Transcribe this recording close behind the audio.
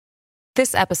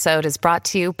This episode is brought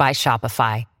to you by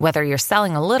Shopify. Whether you're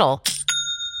selling a little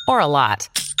or a lot,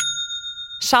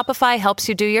 Shopify helps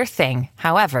you do your thing,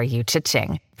 however you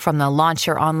cha-ching. From the launch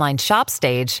your online shop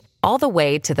stage, all the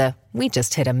way to the we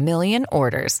just hit 1 million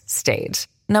orders stage.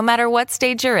 No matter what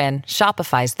stage you're in,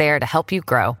 Shopify's there to help you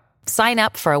grow. Sign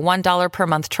up for a $1 per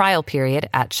month trial period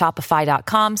at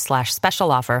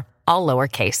shopify.com/special offer, all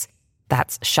lowercase.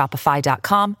 That's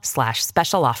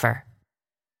shopify.com/special offer.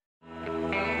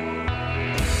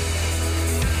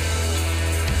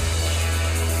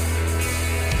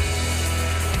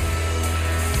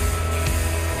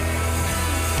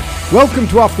 Welcome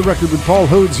to Off the Record with Paul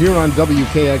Hodes here on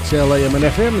WKXL AM and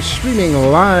FM, streaming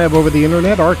live over the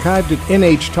internet, archived at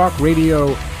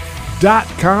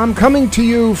nhtalkradio.com, coming to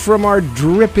you from our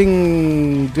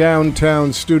dripping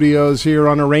downtown studios here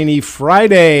on a rainy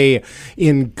Friday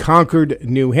in Concord,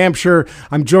 New Hampshire.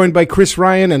 I'm joined by Chris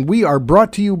Ryan, and we are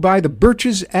brought to you by the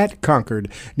Birches at Concord,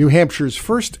 New Hampshire's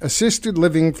first assisted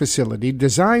living facility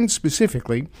designed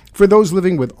specifically for those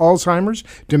living with Alzheimer's,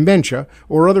 dementia,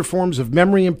 or other forms of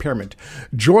memory impairment.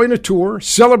 Join a tour,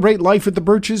 celebrate life at the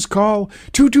Birches, call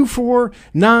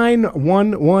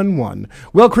 224-9111.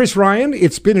 Well, Chris Ryan,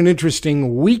 it's been an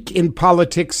interesting week in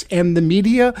politics and the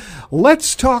media.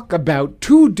 Let's talk about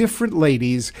two different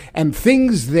ladies and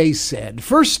things they said.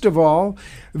 First of all,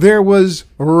 there was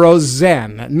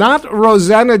Roseanne, not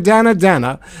Rosanna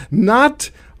Dana, not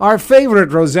our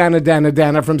favorite Rosanna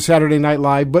Dana from Saturday Night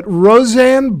Live, but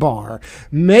Roseanne Barr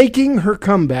making her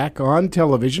comeback on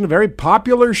television, a very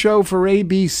popular show for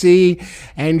ABC,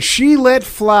 and she let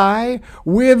fly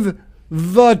with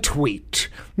the tweet.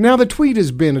 Now, the tweet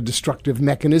has been a destructive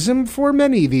mechanism for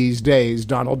many these days.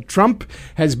 Donald Trump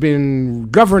has been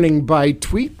governing by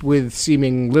tweet with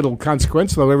seeming little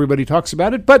consequence, though everybody talks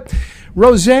about it. But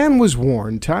Roseanne was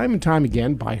warned time and time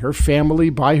again by her family,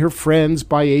 by her friends,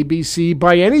 by ABC,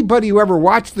 by anybody who ever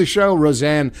watched the show.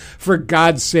 Roseanne, for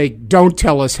God's sake, don't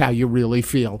tell us how you really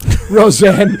feel.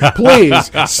 Roseanne,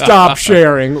 please stop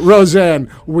sharing. Roseanne,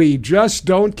 we just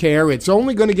don't care. It's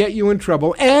only going to get you in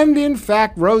trouble. And in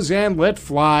fact, Roseanne let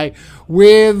fly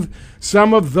with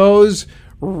some of those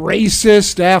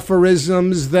racist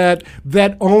aphorisms that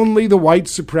only the white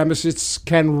supremacists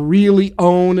can really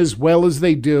own as well as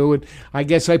they do. And I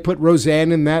guess I put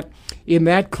Roseanne in that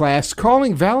class,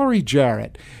 calling Valerie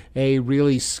Jarrett a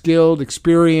really skilled,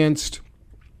 experienced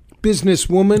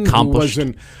businesswoman who was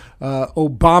an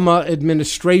Obama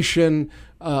administration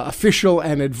official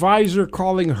and advisor,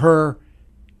 calling her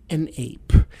an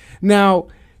ape. Now,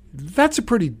 that's a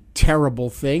pretty terrible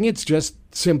thing. It's just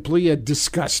simply a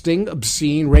disgusting,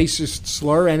 obscene, racist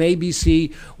slur, and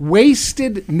ABC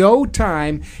wasted no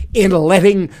time in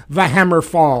letting the hammer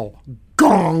fall.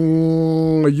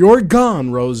 Gong! You're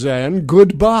gone, Roseanne.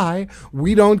 Goodbye.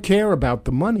 We don't care about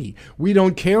the money. We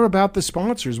don't care about the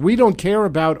sponsors. We don't care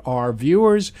about our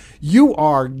viewers. You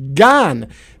are gone.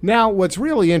 Now, what's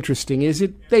really interesting is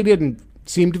they didn't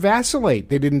seem to vacillate.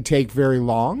 They didn't take very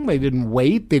long. They didn't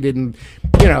wait. They didn't,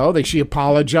 she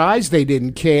apologized. They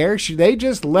didn't care. They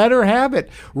just let her have it.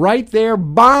 Right there,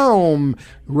 boom,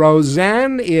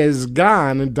 Roseanne is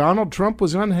gone. And Donald Trump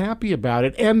was unhappy about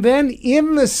it. And then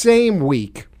in the same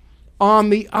week,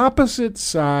 on the opposite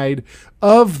side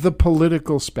of the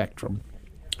political spectrum,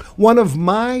 one of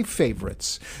my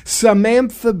favorites,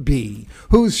 Samantha Bee,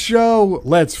 whose show,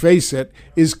 let's face it,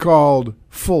 is called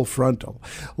Full Frontal,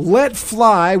 let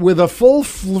fly with a full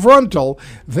frontal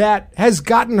that has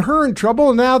gotten her in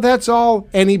trouble. Now that's all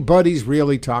anybody's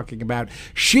really talking about.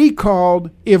 She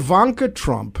called Ivanka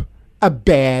Trump a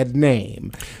bad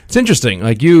name. It's interesting.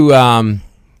 Like you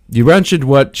mentioned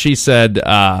what she said,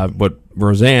 what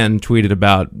Roseanne tweeted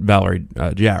about Valerie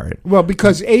Jarrett. Well,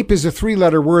 because ape is a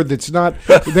three-letter word that's not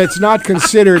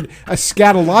considered a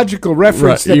scatological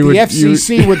reference that the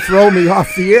FCC would throw me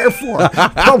off the air for.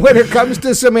 But when it comes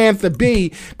to Samantha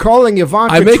Bee calling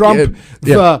Ivanka Trump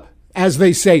as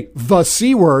they say, the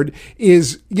C word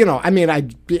is,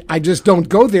 I just don't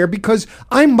go there because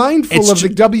I'm mindful of the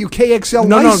WKXL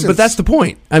license. No, but that's the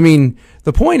point. I mean,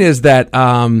 the point is that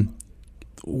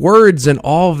words and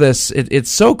all of this,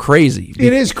 it's so crazy.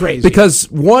 It is crazy because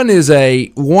what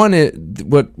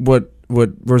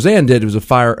Roseanne did was a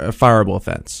fireable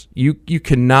offense. You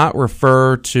cannot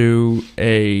refer to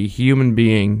a human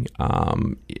being,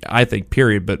 I think,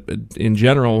 period, but in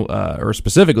general or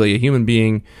specifically a human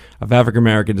being of African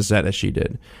American descent as she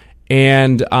did.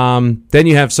 And then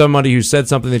you have somebody who said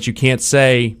something that you can't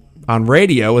say on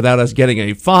radio without us getting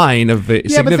a fine of a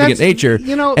significant nature,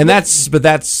 and that's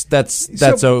not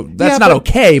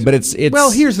okay. But it's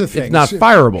well, here's the thing. It's not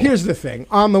fireable. Here's the thing.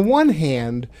 On the one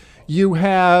hand, you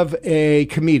have a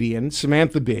comedian,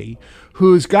 Samantha Bee,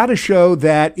 who's got a show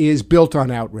that is built on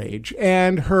outrage,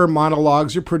 and her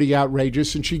monologues are pretty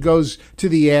outrageous, and she goes to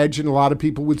the edge, and a lot of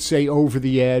people would say over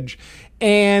the edge,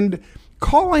 and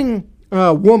calling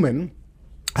a woman,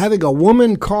 having a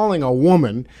woman calling a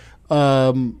woman,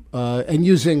 and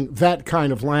using that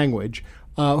kind of language,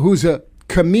 who's a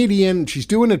comedian, she's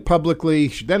doing it publicly,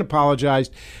 she then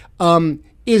apologized,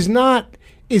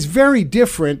 is very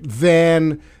different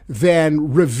than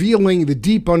revealing the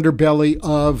deep underbelly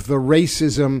of the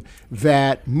racism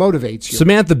that motivates you.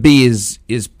 Samantha Bee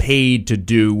is paid to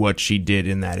do what she did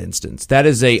in that instance. That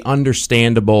is a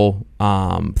understandable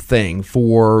thing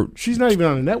for. She's not even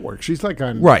on a network. She's like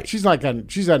on right. She's on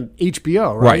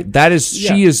HBO, right? Right. That is.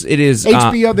 Yeah. She is. It is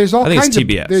HBO. There's all kinds of.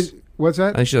 TBS. What's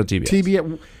that? I think she's on TBS.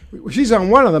 TBS. She's on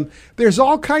one of them. There's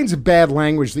all kinds of bad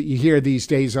language that you hear these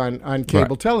days on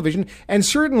cable television, and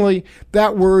certainly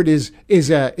that word is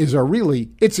a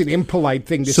really, it's an impolite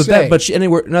thing to say.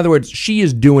 In other words, she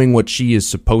is doing what she is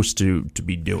supposed to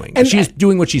be doing. And she's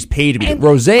doing what she's paid to be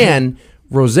doing.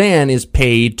 Roseanne is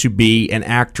paid to be an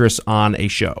actress on a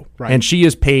show, right. And she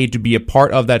is paid to be a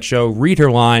part of that show, read her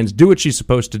lines, do what she's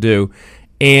supposed to do,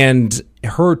 and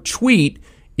her tweet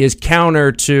is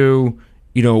counter to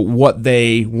what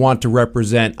they want to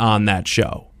represent on that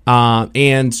show.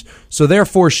 And so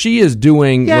therefore Roseanne is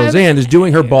doing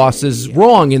her bosses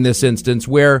wrong in this instance,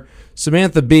 where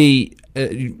Samantha Bee,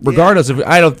 regardless of,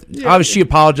 obviously she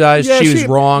apologized, she was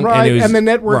wrong. Right. And the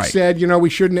network said, we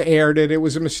shouldn't have aired it. It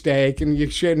was a mistake, and you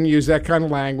shouldn't use that kind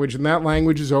of language. And that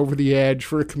language is over the edge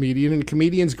for a comedian, and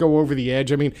comedians go over the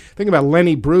edge. I mean, think about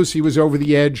Lenny Bruce. He was over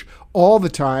the edge all the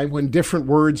time when different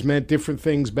words meant different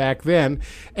things back then.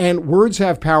 And words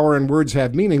have power and words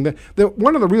have meaning.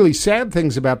 One of the really sad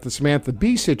things about the Samantha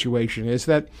Bee situation is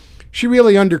that she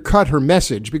really undercut her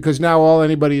message, because now all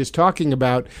anybody is talking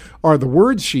about are the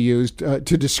words she used to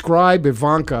describe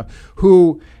Ivanka,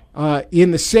 who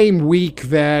in the same week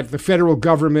that the federal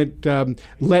government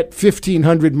let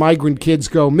 1,500 migrant kids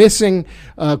go missing,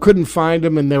 couldn't find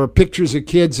them, and there were pictures of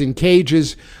kids in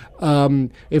cages.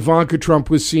 Ivanka Trump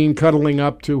was seen cuddling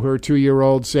up to her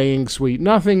 2-year-old, saying sweet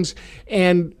nothings,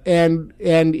 and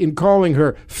in calling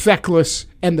her feckless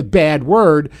and the bad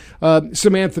word,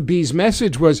 Samantha Bee's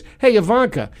message was, hey,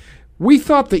 Ivanka, we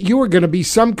thought that you were going to be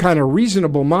some kind of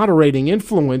reasonable moderating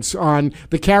influence on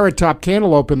the Carrot Top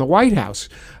Cantaloupe in the White House.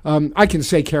 I can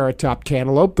say Carrot Top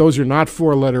Cantaloupe. Those are not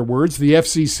 4-letter words. The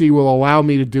FCC will allow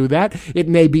me to do that. It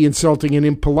may be insulting and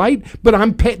impolite,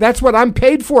 but that's what I'm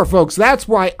paid for, folks. That's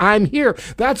why I'm here.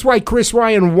 That's why Chris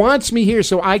Ryan wants me here,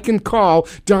 so I can call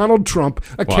Donald Trump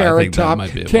a Carrot Top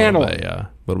Cantaloupe.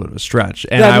 A little bit of a stretch,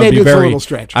 and I would be a little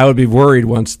stretch. I would be worried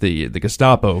once the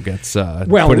Gestapo gets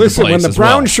well. Put Listen, into place when the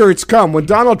brown shirts come, when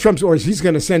Donald Trump's, or he's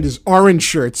going to send his orange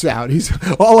shirts out. He's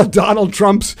all of Donald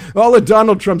Trump's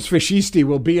fascisti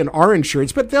will be in orange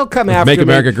shirts, but they'll come after Make me.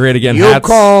 America Great Again.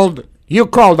 You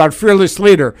called our fearless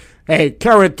leader a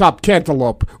Carrot Top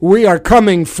Cantaloupe. We are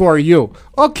coming for you.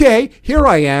 Okay, here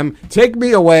I am. Take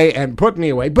me away and put me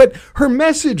away. But her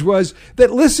message was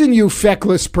that, listen, you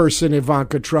feckless person,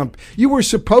 Ivanka Trump, you were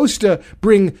supposed to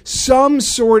bring some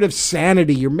sort of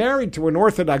sanity. You're married to an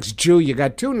Orthodox Jew. You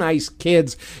got 2 nice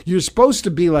kids. You're supposed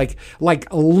to be like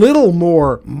a little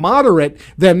more moderate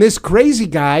than this crazy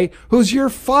guy who's your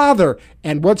father.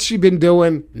 And what's she been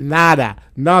doing? Nada.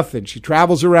 Nothing. She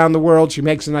travels around the world. She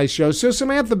makes a nice show. So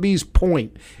Samantha Bee's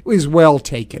point is well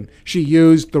taken. She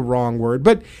used the wrong word.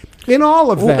 But in all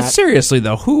of that... Seriously,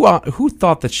 though, who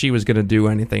thought that she was going to do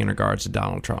anything in regards to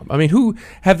Donald Trump? I mean,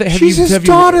 she's his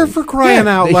daughter, for crying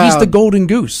out loud. He's the golden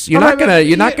goose. You don't want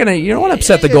to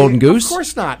upset the golden goose. Of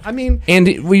course not. I mean...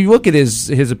 And we look at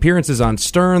his appearances on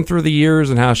Stern through the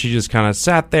years and how she just kind of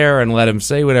sat there and let him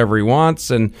say whatever he wants.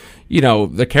 And,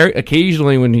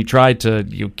 occasionally when he tried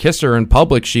to kiss her in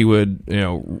public, she would,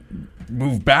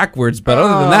 move backwards, but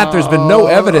other than that, there's been no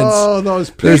evidence. Oh, those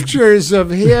pictures of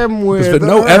him with there's been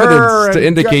no evidence to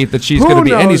indicate that she's going to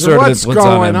be any sort of influence on him. What's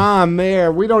going on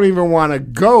there? We don't even want to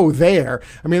go there.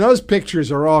 I mean, those pictures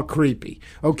are all creepy.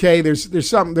 Okay, there's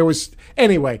something. There was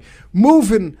anyway.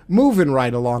 Moving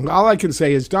right along. All I can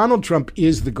say is Donald Trump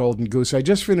is the golden goose. I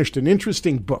just finished an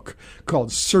interesting book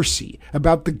called Circe,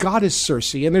 about the goddess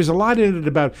Circe, and there's a lot in it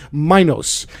about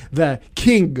Minos, the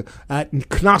king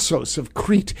Knossos of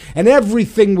Crete, and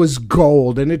everything was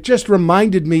gold, and it just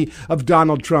reminded me of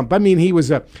Donald Trump. I mean, he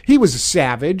was a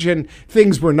savage, and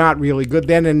things were not really good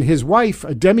then, and his wife,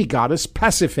 a demigoddess,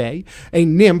 Pasiphae, a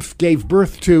nymph, gave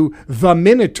birth to the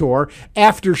Minotaur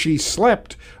after she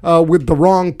slept with the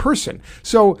wrong person. person.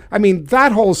 So, I mean,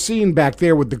 that whole scene back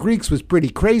there with the Greeks was pretty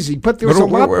crazy, but there's a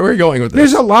lot. Where are we going with this?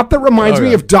 There's a lot that reminds me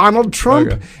Okay. of Donald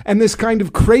Trump Okay. and this kind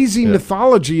of crazy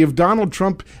mythology of Donald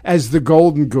Trump as the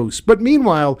golden goose. But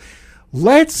meanwhile,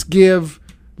 let's give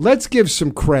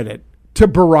some credit to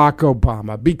Barack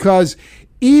Obama, because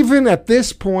even at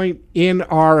this point in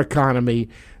our economy,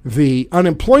 the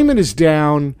unemployment is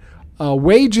down,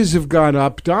 wages have gone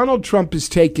up. Donald Trump is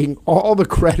taking all the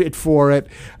credit for it,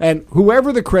 and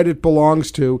whoever the credit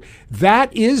belongs to,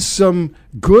 that is some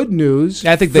good news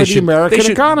I think for the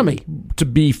American economy. To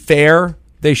be fair,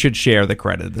 they should share the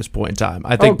credit at this point in time.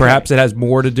 I think Okay. perhaps it has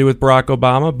more to do with Barack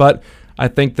Obama, but I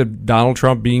think that Donald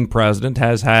Trump being president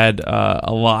has had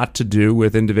a lot to do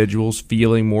with individuals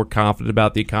feeling more confident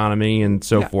about the economy and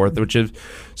so forth,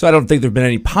 so I don't think there have been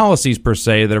any policies per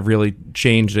se that have really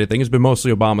changed anything. It's been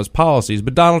mostly Obama's policies,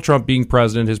 but Donald Trump being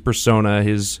president, his persona,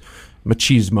 his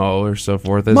machismo or so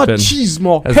forth has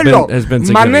Machismo. been Hello, has been my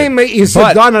significant. name is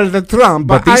But- Donald Trump,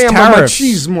 but I these am tariffs, a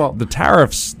machismo. the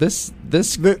tariffs,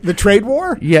 the trade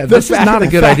war? Yeah, this is not a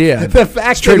good idea. The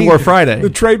fact It's Trade that War Friday. The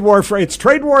Trade War Friday. It's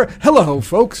Trade War. Hello,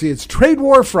 folks. It's Trade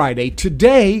War Friday.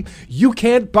 Today, you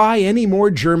can't buy any more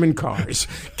German cars.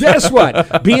 Guess what?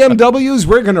 BMWs,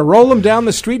 we're going to roll them down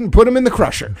the street and put them in the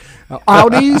crusher.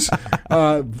 Audis,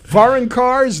 foreign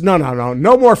cars.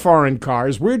 No more foreign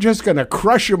cars. We're just going to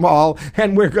crush them all,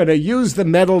 and we're going to use the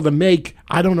metal to make,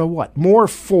 I don't know what, more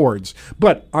Fords.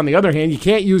 But on the other hand, you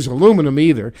can't use aluminum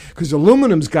either, because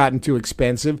aluminum's gotten too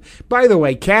expensive. By the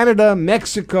way, Canada,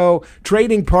 Mexico,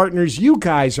 trading partners, you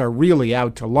guys are really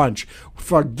out to lunch.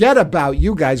 Forget about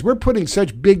you guys. We're putting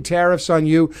such big tariffs on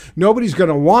you. Nobody's going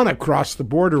to want to cross the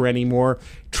border anymore.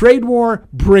 Trade war,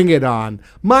 bring it on.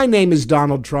 My name is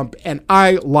Donald Trump, and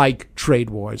I like trade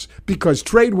wars because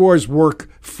trade wars work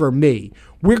for me.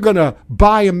 We're going to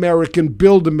buy American,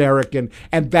 build American,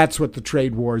 and that's what the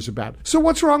trade war is about. So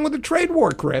what's wrong with the trade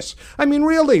war, Chris? I mean,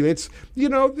 really, it's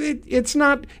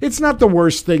not the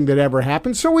worst thing that ever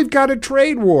happened. So we've got a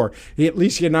trade war. At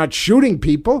least you're not shooting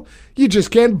people. You just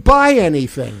can't buy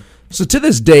anything. So to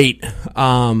this date,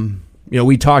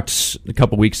 we talked a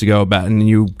couple weeks ago about, and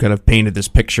you kind of painted this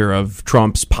picture of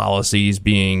Trump's policies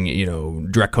being,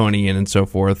 draconian and so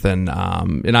forth, and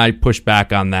I pushed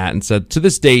back on that and said, to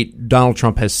this date, Donald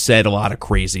Trump has said a lot of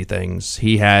crazy things.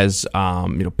 He has,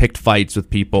 picked fights with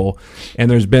people, and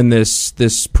there's been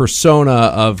this persona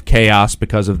of chaos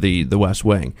because of the West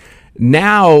Wing.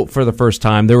 Now, for the first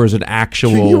time, there was an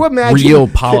actual real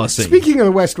policy. Speaking of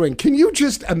the West Wing, can you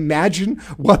just imagine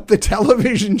what the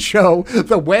television show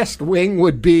The West Wing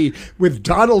would be with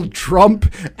Donald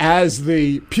Trump as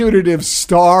the putative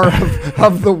star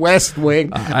of The West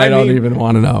Wing? I don't even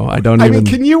want to know. I mean,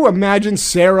 can you imagine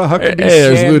Sarah Huckabee Sanders? Hey,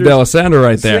 there's Lou D'Alessandro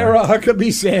right there. Sarah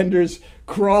Huckabee Sanders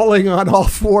crawling on all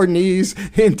four knees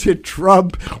into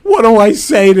Trump. What do I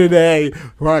say today?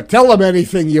 Well, tell him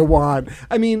anything you want.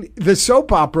 I mean, the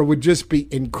soap opera would just be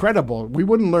incredible. We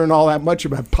wouldn't learn all that much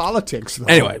about politics, though.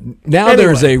 Anyway,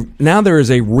 there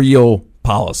is a real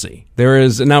policy. There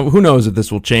is now. Who knows if this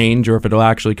will change or if it'll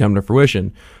actually come to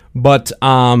fruition? But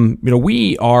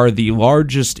we are the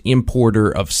largest importer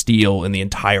of steel in the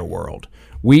entire world.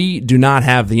 We do not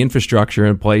have the infrastructure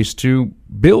in place to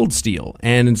build steel.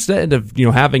 And instead of,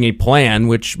 having a plan,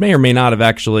 which may or may not have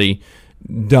actually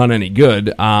done any good,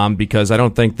 because I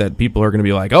don't think that people are going to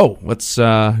be like, oh, let's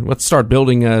start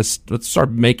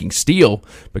making steel,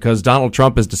 because Donald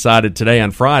Trump has decided today on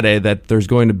Friday that there's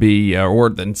going to be, or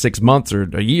in 6 months or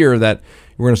a year, that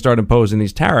we're going to start imposing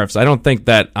these tariffs. I don't think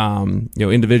that,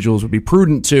 individuals would be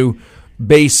prudent to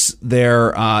base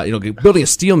their, building a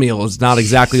steel mill is not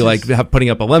exactly like putting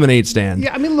up a lemonade stand.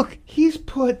 Yeah, I mean, look, he's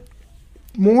put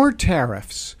more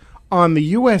tariffs on the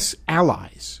U.S.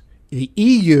 allies, the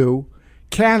EU,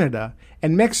 Canada,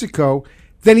 and Mexico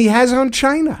than he has on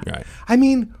China. Right. I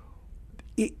mean,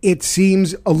 it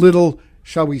seems a little,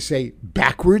 shall we say,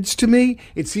 backwards to me.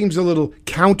 It seems a little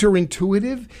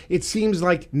counterintuitive. It seems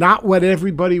like not what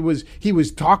everybody was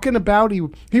talking about.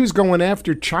 He was going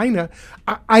after China.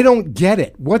 I don't get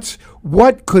it.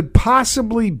 What could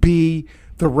possibly be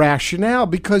the rationale?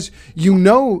 Because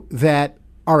that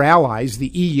our allies, the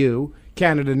EU,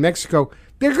 Canada, and Mexico,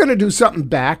 they're going to do something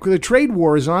back. The trade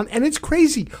war is on, and it's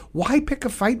crazy. Why pick a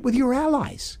fight with your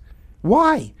allies?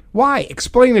 Why?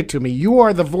 Explain it to me. You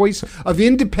are the voice of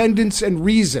independence and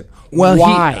reason. Well,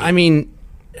 why?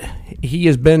 He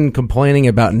has been complaining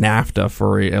about NAFTA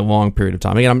for a long period of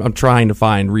time. Again, I'm trying to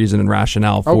find reason and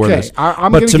rationale for this.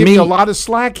 I'm going to give you a lot of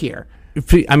slack here.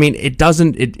 I mean, it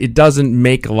doesn't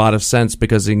make a lot of sense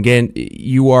because, again,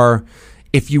 you are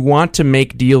if you want to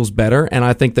make deals better, and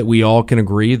I think that we all can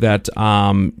agree that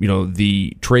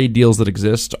the trade deals that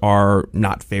exist are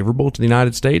not favorable to the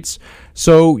United States,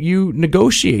 so you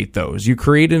negotiate those. You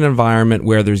create an environment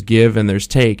where there's give and there's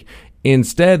take.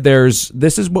 Instead,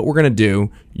 this is what we're going to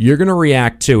do. You're going to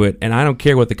react to it, and I don't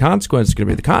care what the consequences are going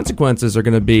to be. The consequences are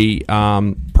going to be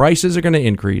prices are going to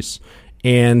increase,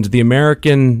 and the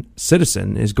American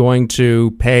citizen is going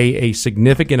to pay a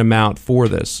significant amount for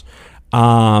this.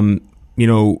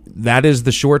 That is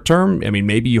the short term. I mean,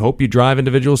 maybe you hope you drive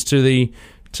individuals to the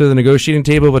negotiating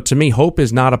table, but to me, hope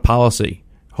is not a policy.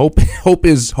 Hope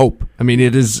is hope. I mean,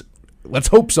 it is. Let's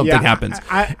hope something happens.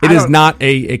 It is not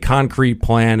a concrete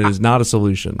plan. It is not a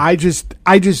solution. I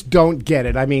just don't get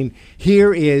it. I mean,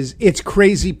 it's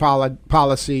crazy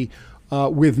policy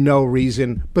with no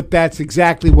reason, but that's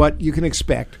exactly what you can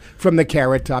expect from the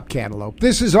Carrot Top Cantaloupe.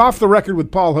 This is Off the Record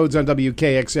with Paul Hodes on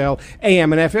WKXL,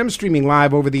 AM and FM, streaming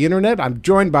live over the internet. I'm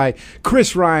joined by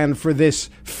Chris Ryan for this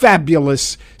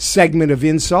fabulous segment of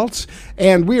insults,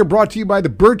 and we are brought to you by the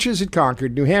Birches at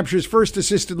Concord, New Hampshire's first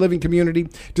assisted living community,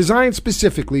 designed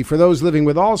specifically for those living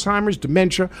with Alzheimer's,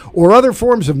 dementia, or other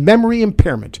forms of memory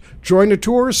impairment. Join a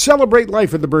tour, celebrate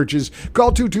life at the Birches.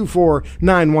 Call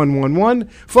 224-9111.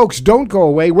 Folks, don't go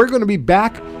away. We're going to be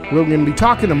back. We're going to be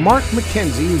talking to Mark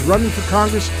McKenzie, who's running for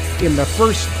Congress in the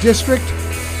 1st District.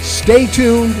 Stay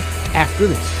tuned after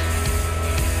this.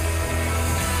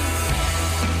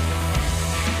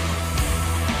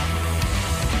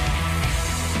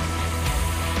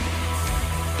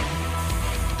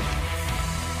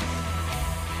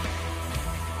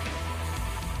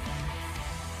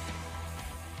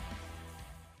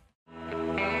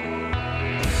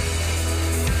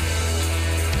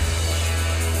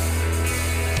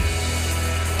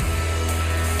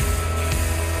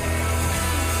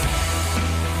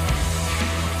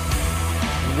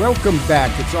 Welcome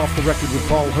back. It's Off the Record with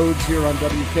Paul Hodes here on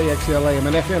WKXL AM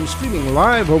and FM, streaming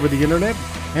live over the internet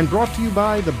and brought to you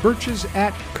by the Birches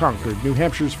at Concord, New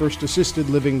Hampshire's first assisted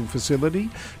living facility,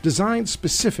 designed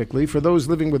specifically for those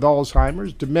living with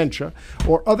Alzheimer's, dementia,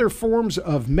 or other forms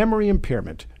of memory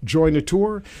impairment. Join a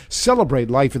tour, celebrate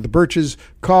life at the Birches.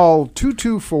 Call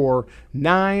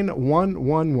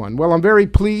 224-9111. Well, I'm very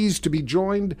pleased to be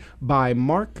joined by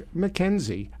Mark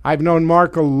McKenzie. I've known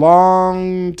Mark a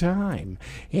long time,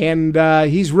 and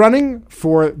he's running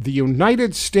for the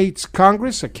United States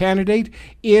Congress, a candidate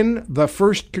in the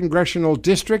 1st Congressional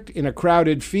District in a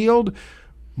crowded field.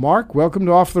 Mark, welcome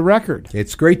to Off the Record.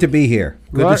 It's great to be here.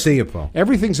 Good to see you, Paul.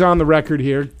 Everything's on the record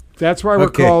here. That's why we're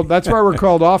called. That's why we're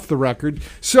called Off the Record.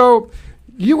 So,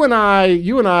 you and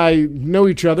I know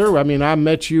each other. I mean, I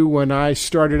met you when I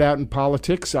started out in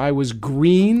politics. I was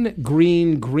green.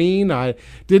 I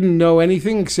didn't know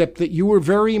anything except that you were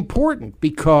very important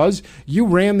because you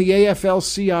ran the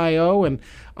AFL-CIO, and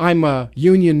I'm a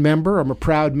union member. I'm a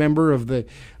proud member of the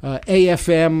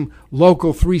AFM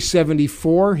Local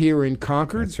 374 here in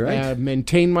Concord. That's right. I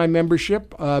maintain my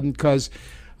membership because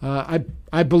I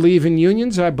believe in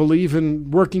unions. I believe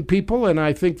in working people, and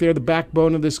I think they're the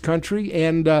backbone of this country.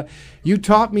 And you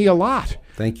taught me a lot.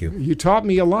 Thank you. You taught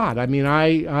me a lot. I mean,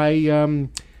 I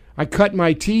cut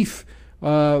my teeth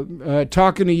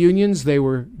talking to unions. They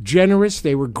were generous.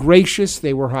 They were gracious.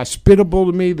 They were hospitable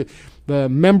to me. The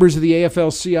members of the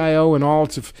AFL-CIO and all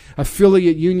its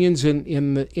affiliate unions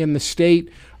in the state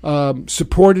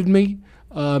supported me.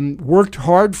 Worked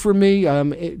hard for me.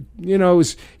 It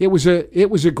was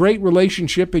a great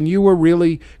relationship, and you were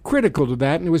really critical to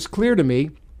that. And it was clear to me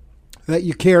that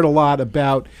you cared a lot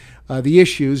about the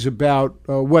issues, about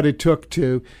what it took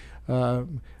to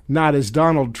not, as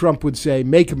Donald Trump would say,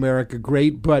 make America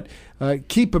great, but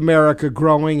keep America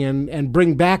growing and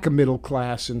bring back a middle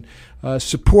class and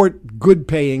support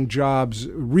good-paying jobs,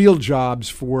 real jobs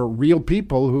for real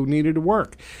people who needed to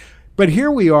work. But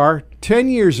here we are, 10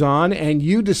 years on, and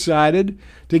you decided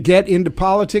to get into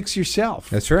politics yourself.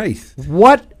 That's right.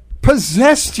 What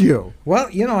possessed you? Well,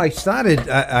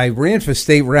 I ran for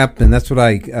state rep, and that's what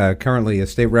I currently a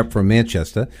state rep from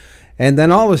Manchester. And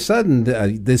then all of a sudden,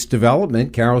 this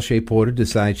development, Carol Shea Porter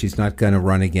decides she's not going to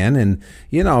run again. And,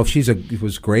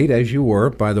 was great, as you were,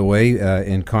 by the way,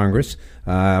 in Congress.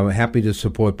 Happy to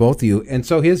support both of you. And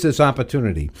so here's this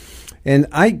opportunity. And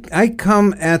I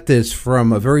come at this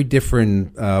from a very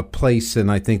different place than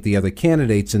I think the other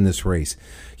candidates in this race.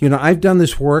 I've done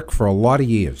this work for a lot of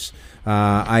years.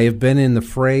 I have been in the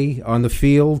fray on the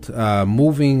field,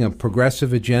 moving a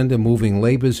progressive agenda, moving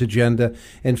Labor's agenda,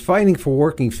 and fighting for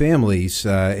working families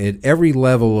at every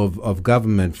level of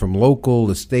government, from local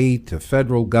to state to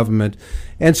federal government.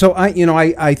 And so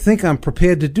I think I'm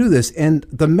prepared to do this. And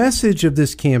the message of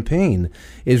this campaign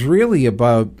is really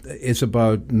about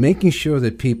making sure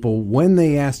that people, when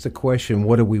they ask the question,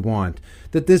 what do we want,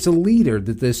 that there's a leader,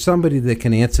 that there's somebody that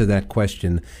can answer that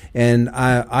question. And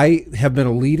I have been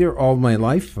a leader all my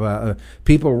life.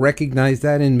 People recognize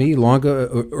that in me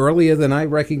earlier than I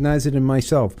recognize it in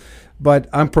myself. But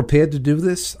I'm prepared to do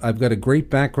this. I've got a great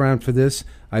background for this.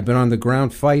 I've been on the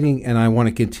ground fighting, and I want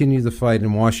to continue the fight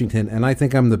in Washington, and I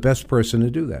think I'm the best person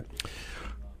to do that.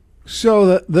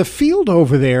 So the field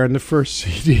over there in the first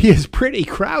CD is pretty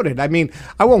crowded. I mean,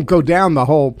 I won't go down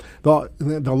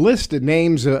the list of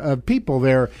names of people.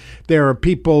 There are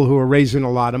people who are raising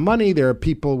a lot of money. There are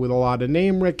people with a lot of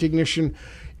name recognition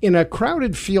in a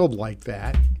crowded field like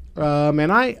that.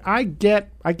 And I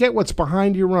get what's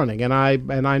behind you running, and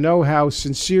I know how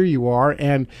sincere you are,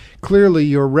 and clearly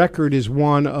your record is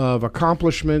one of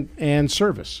accomplishment and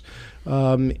service.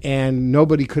 And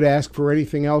nobody could ask for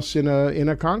anything else in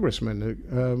a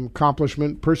congressman.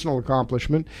 Accomplishment, personal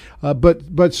accomplishment,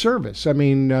 but service. I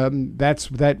mean,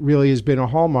 that really has been a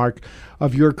hallmark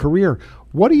of your career.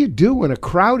 What do you do in a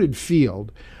crowded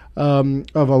field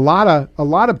of a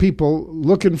lot of people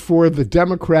looking for the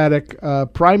Democratic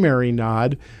primary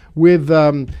nod with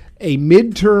a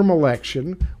midterm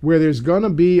election where there's going to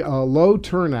be a low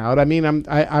turnout? I mean,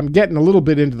 I'm getting a little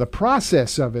bit into the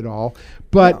process of it all,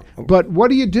 but what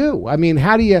do you do? I mean,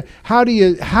 how do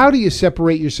you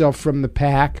separate yourself from the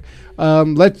pack?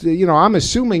 I'm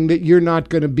assuming that you're not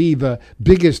going to be the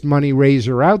biggest money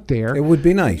raiser out there. It would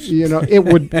be nice. It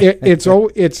would.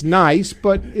 It's nice,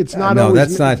 but it's not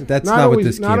always. That's not what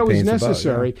this not always campaign's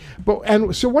necessary. About,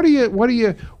 yeah. So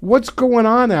what's going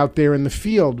on out there in the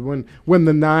field when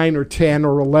the 9 or 10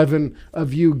 or 11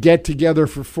 of you get together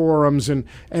for forums, and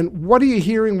what are you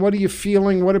hearing? What are you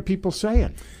feeling? What are people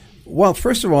saying? Well,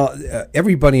 first of all,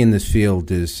 everybody in this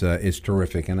field is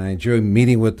terrific, and I enjoy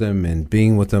meeting with them and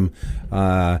being with them.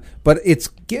 But it's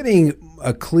getting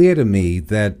clear to me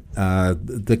that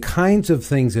the kinds of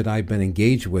things that I've been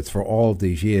engaged with for all of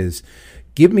these years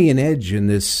give me an edge in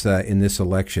this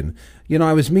election.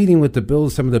 I was meeting with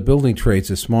some of the building trades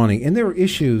this morning, and there are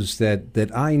issues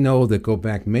that I know that go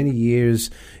back many years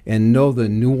and know the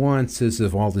nuances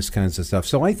of all this kinds of stuff.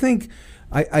 So I think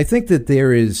that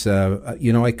there is,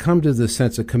 I come to the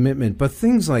sense of commitment, but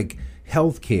things like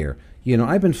health care.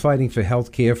 I've been fighting for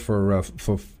health care for a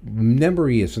number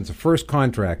of years, since the first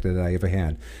contract that I ever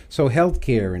had. So health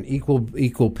care and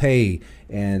equal pay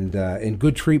and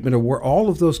good treatment of work, all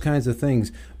of those kinds of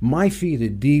things. My feet are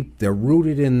deep. They're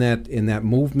rooted in that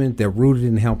movement. They're rooted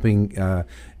in helping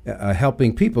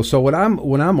people. So what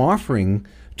I'm offering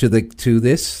to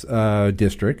this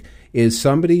district is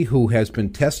somebody who has been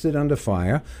tested under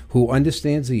fire, who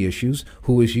understands the issues,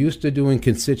 who is used to doing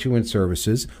constituent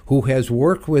services, who has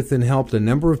worked with and helped a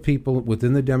number of people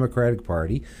within the Democratic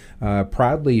Party,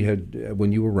 proudly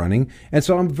when you were running. And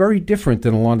so I'm very different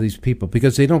than a lot of these people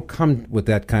because they don't come with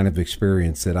that kind of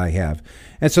experience that I have.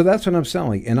 And so that's what I'm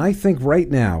selling. And I think right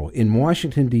now in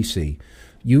Washington, D.C.,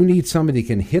 you need somebody who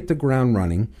can hit the ground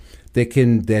running,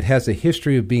 that has a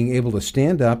history of being able to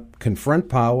stand up, confront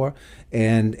power,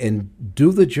 and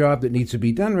do the job that needs to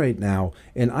be done right now.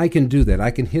 And I can do that.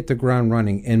 I can hit the ground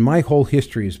running. And my whole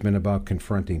history has been about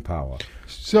confronting power.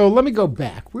 So let me go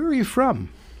back. Where are you from?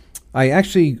 I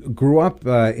actually grew up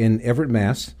in Everett,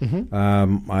 Mass.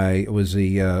 Mm-hmm. I was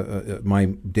my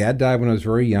dad died when I was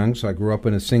very young, so I grew up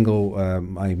in a single.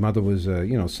 My mother was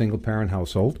a single parent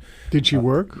household. Did she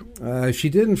work? She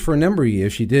didn't for a number of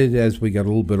years. She did as we got a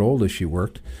little bit older. She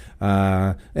worked,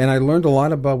 and I learned a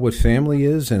lot about what family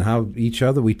is and how we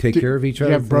take care of each other.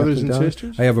 Do you have brothers and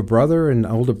sisters? I have a brother, an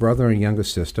older brother, and a younger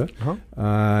sister. Uh-huh.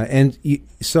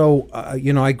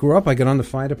 I grew up. I got on the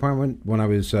fire department when I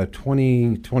was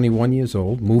 21 years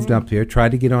old. Moved up here.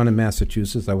 Tried to get on in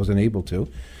Massachusetts. I wasn't able to.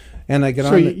 And I got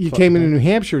on. So you came into New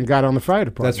Hampshire and got on the fire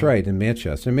department. That's right, in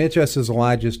Manchester. Manchester is the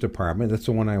largest department. That's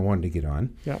the one I wanted to get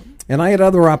on. Yeah. And I had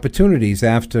other opportunities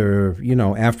after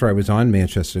I was on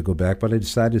Manchester to go back, but I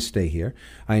decided to stay here.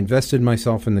 I invested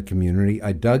myself in the community.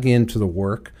 I dug into the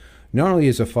work, not only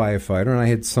as a firefighter, and I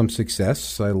had some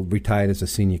success. I retired as a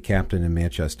senior captain in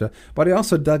Manchester, but I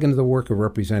also dug into the work of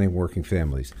representing working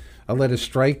families. I led a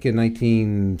strike in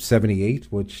 1978,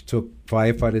 which took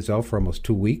firefighters out for almost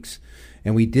 2 weeks.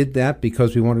 And we did that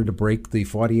because we wanted to break the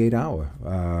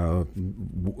 48-hour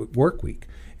work week.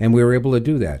 And we were able to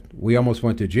do that. We almost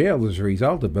went to jail as a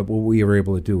result of it, but we were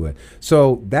able to do it.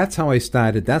 So that's how I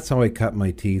started. That's how I cut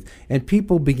my teeth. And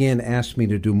people began to ask me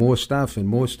to do more stuff.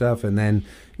 And then,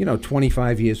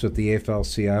 25 years with the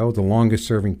AFL-CIO, the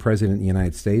longest-serving president in the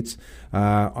United States.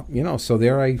 So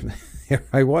there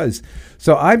I was.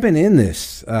 So I've been in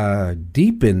this,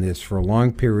 deep in this for a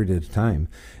long period of time.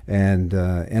 And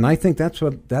I think that's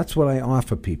what I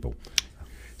offer people.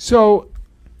 So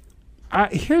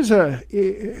here's I've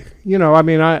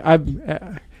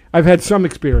had some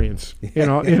experience, in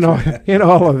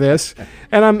all of this,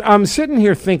 and I'm sitting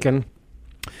here thinking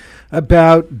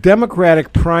about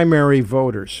Democratic primary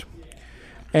voters,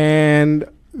 and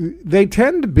they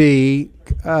tend to be,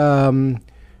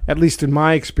 at least in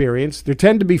my experience, there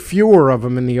tend to be fewer of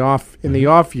them in the off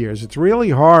years. It's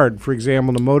really hard, for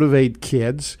example, to motivate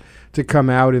kids to come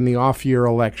out in the off-year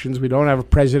elections. We don't have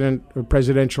a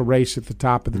presidential race at the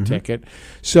top of the ticket.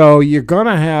 So you're going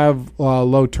to have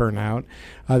low turnout.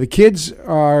 The kids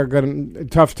are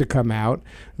tough to come out.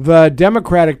 The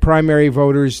Democratic primary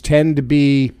voters tend to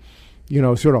be,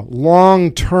 sort of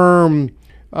long-term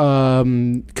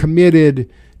committed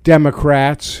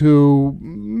Democrats who,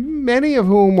 many of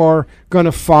whom are going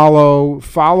to follow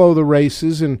the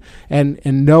races and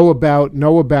know about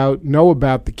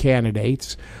the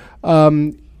candidates.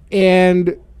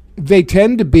 And they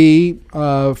tend to be,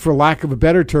 for lack of a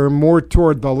better term, more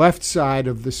toward the left side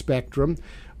of the spectrum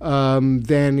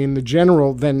than in the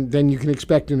general than you can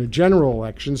expect in a general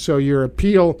election. So your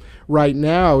appeal right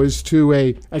now is to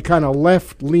a kind of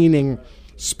left-leaning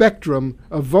spectrum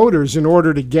of voters in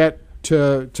order to get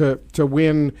to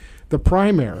win the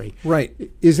primary. Right.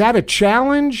 Is that a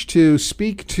challenge to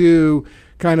speak to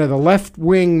kind of the left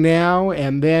wing now,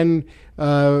 and then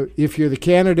if you're the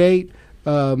candidate,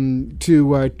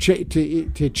 to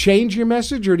change your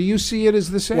message, or do you see it as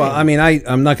the same? Well, I mean,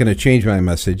 I'm not going to change my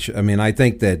message. I mean, I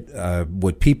think that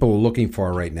what people are looking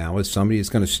for right now is somebody who's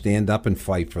going to stand up and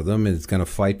fight for them, and is going to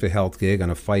fight for health care, going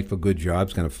to fight for good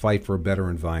jobs, going to fight for a better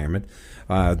environment.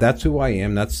 That's who I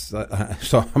am.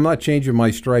 So I'm not changing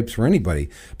my stripes for anybody.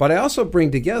 But I also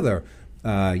bring together.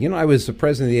 I was the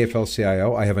president of the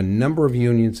AFL-CIO. I have a number of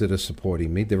unions that are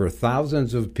supporting me. There are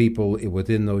thousands of people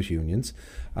within those unions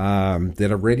that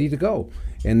are ready to go.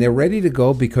 And they're ready to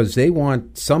go because they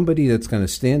want somebody that's going to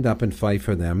stand up and fight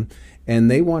for them.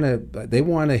 And they want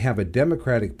to have a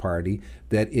Democratic Party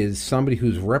that is somebody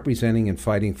who's representing and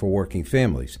fighting for working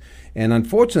families. And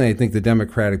unfortunately, I think the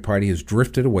Democratic Party has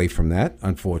drifted away from that,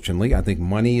 unfortunately. I think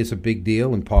money is a big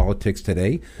deal in politics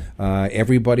today.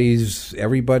 Everybody's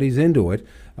into it.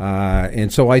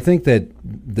 And so I think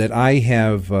that I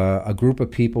have a group of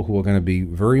people who are going to be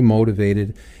very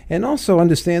motivated, and also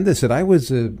understand this, that I was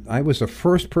the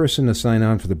first person to sign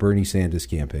on for the Bernie Sanders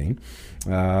campaign.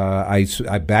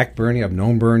 I backed Bernie. I've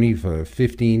known Bernie for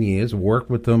 15 years, worked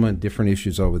with them on different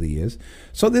issues over the years.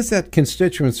 So there's that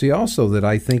constituency also that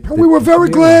I think... We were very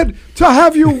glad to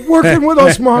have you working with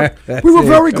us, Mark. We were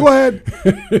very glad.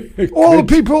 All the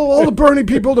people, all the Bernie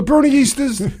people, the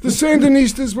Bernieistas, the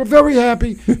Sandinistas were very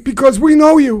happy because we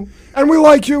know you and we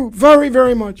like you very,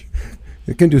 very much.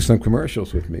 You can do some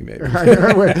commercials with me, maybe.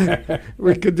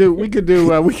 we could do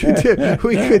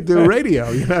radio.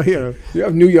 You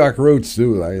have New York roots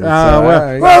too.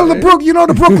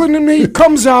 The Brooklyn in me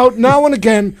comes out now and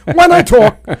again. When I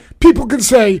talk, people can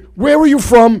say, "Where are you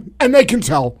from?" and they can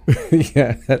tell.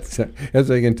 Yeah, that's as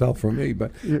they can tell from me.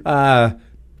 But yeah.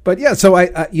 So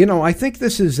I think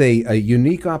this is a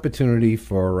unique opportunity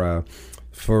for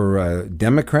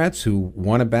Democrats who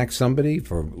want to back somebody,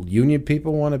 for union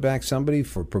people want to back somebody,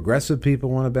 for progressive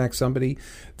people want to back somebody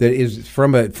that is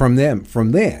from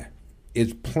there,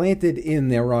 is planted in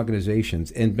their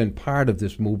organizations and been part of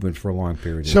this movement for a long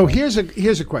period of time. So here's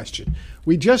a question.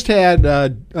 We just had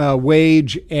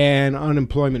wage and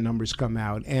unemployment numbers come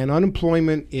out, and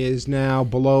unemployment is now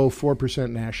below 4%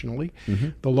 nationally,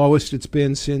 the lowest it's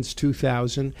been since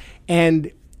 2000,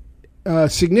 and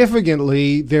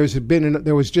significantly, there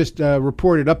was just a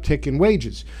reported uptick in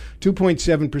wages,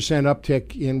 2.7%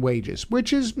 uptick in wages,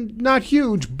 which is not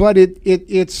huge, but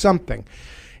it's something.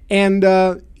 And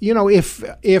if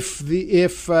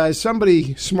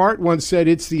somebody smart once said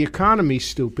it's the economy,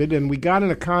 stupid, and we got an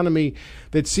economy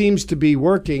that seems to be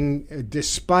working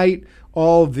despite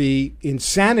all the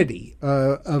insanity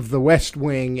of the West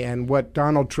Wing and what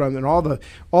Donald Trump and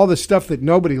all the stuff that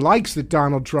nobody likes that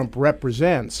Donald Trump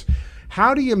represents.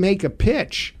 How do you make a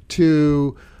pitch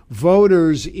to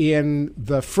voters in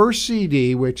the first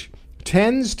CD, which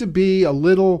tends to be a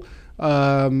little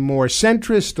more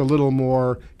centrist, a little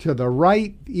more to the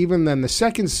right, even than the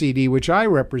second CD, which I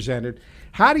represented.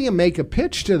 How do you make a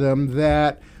pitch to them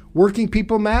that working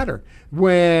people matter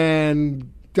when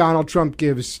Donald Trump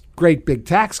gives great big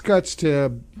tax cuts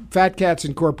to fat cats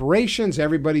and corporations?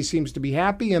 Everybody seems to be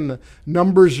happy and the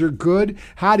numbers are good.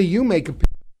 How do you make a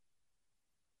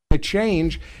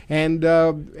change? And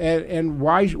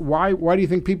why do you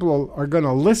think people are going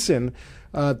to listen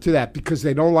to that? Because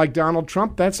they don't like Donald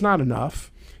Trump? That's not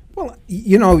enough. Well,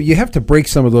 you have to break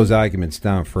some of those arguments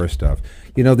down first off.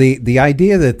 The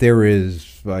idea that there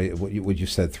is, what you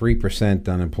said, 3%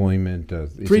 unemployment.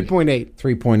 3.8.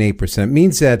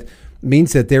 3.8%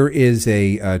 means that there is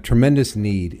a tremendous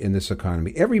need in this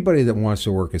economy. Everybody that wants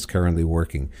to work is currently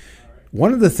working.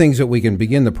 One of the things that we can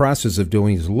begin the process of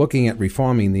doing is looking at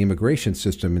reforming the immigration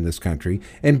system in this country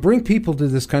and bring people to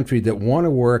this country that want to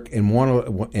work and want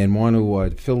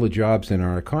to fill the jobs in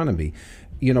our economy.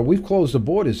 We've closed the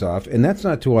borders off, and that's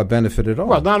not to our benefit at all.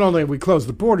 Well, not only have we closed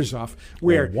the borders off,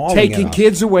 we're taking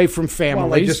kids away from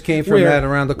families. Well, I just came from that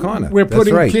around the corner. We're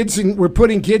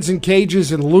putting kids in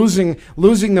cages and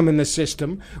losing them in the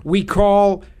system. We're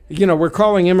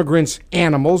calling immigrants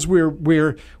animals.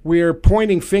 We're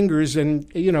pointing fingers,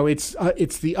 and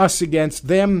it's the us against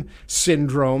them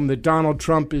syndrome that Donald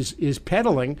Trump is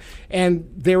peddling.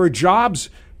 And there are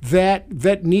jobs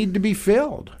that need to be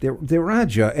filled. There are,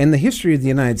 and the history of the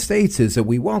United States is that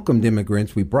we welcomed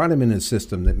immigrants. We brought them in a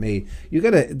system that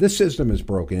this system is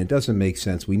broken. It doesn't make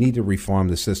sense. We need to reform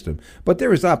the system. But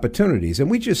there is opportunities,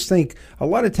 and we just think, a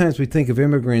lot of times we think of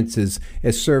immigrants as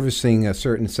servicing a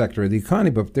certain sector of the economy,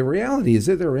 but the reality is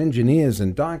that there are engineers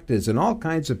and doctors and all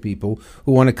kinds of people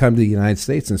who want to come to the United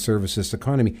States and service this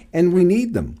economy, and we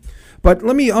need them. But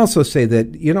let me also say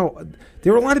that,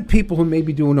 there are a lot of people who may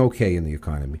be doing okay in the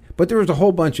economy, but there is a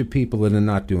whole bunch of people that are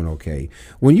not doing okay.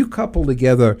 When you couple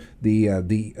together the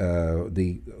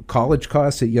college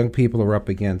costs that young people are up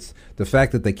against, the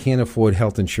fact that they can't afford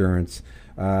health insurance,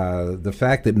 the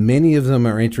fact that many of them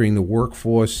are entering the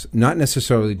workforce, not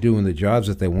necessarily doing the jobs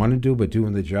that they want to do, but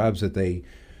doing the jobs that they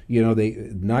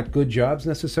not good jobs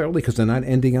necessarily, because they're not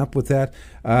ending up with that,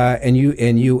 and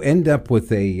you end up with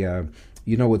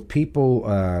with people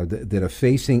that are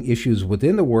facing issues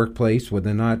within the workplace where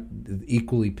they're not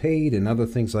equally paid and other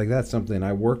things like that, something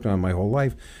I worked on my whole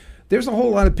life. There's a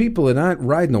whole lot of people that aren't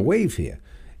riding the wave here.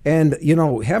 And,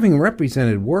 having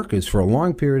represented workers for a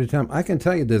long period of time, I can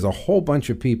tell you there's a whole bunch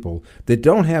of people that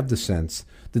don't have the sense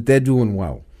that they're doing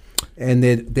well. And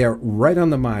they're right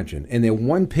on the margin, and they're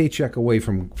one paycheck away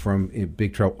from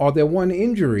big trouble, or they're one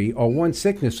injury or one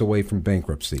sickness away from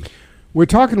bankruptcy. We're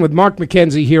talking with Mark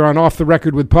McKenzie here on Off the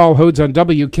Record with Paul Hodes on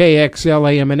WKXL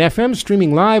AM and FM,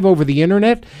 streaming live over the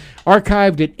internet,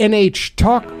 archived at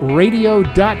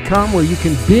nhtalkradio.com, where you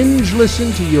can binge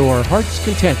listen to your heart's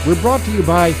content. We're brought to you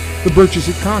by the Birches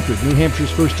at Concord, New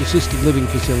Hampshire's first assisted living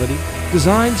facility,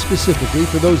 designed specifically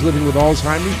for those living with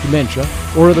Alzheimer's, dementia,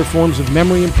 or other forms of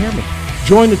memory impairment.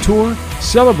 Join the tour,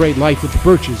 celebrate life with the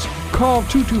Birches. Call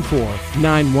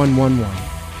 224-9111.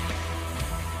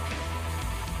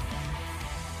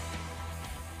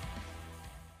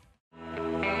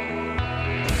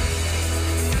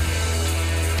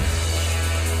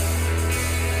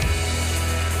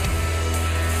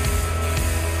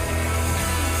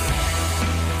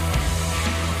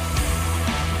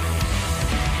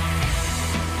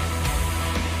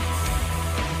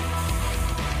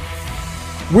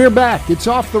 We're back. It's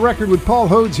Off the Record with Paul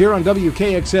Hodes here on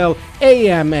WKXL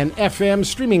AM and FM,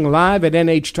 streaming live at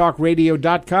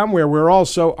nhtalkradio.com, where we're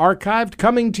also archived,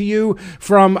 coming to you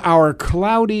from our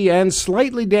cloudy and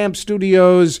slightly damp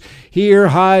studios here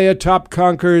high atop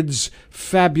Concord's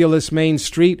fabulous Main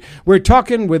Street. We're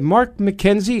talking with Mark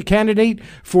McKenzie, a candidate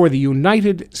for the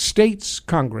United States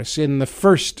Congress in the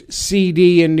first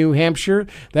CD in New Hampshire.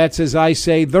 That's, as I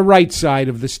say, the right side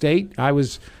of the state. I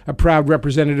was a proud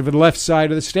representative of the left side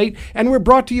of the state. And we're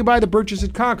brought to you by the Birches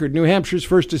at Concord, New Hampshire's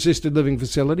first assisted living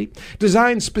facility,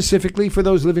 designed specifically for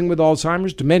those living with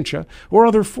Alzheimer's, dementia, or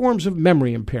other forms of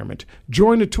memory impairment.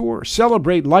 Join a tour.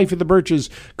 Celebrate life at the Birches.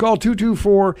 Call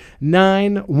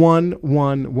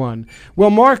 224-9111. Well,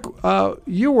 Mark,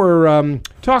 you were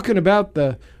talking about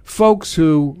the folks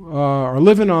who are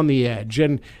living on the edge.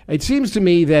 And it seems to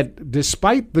me that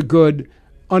despite the good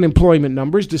unemployment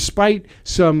numbers, despite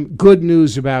some good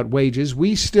news about wages,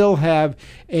 we still have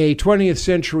a 20th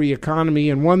century economy,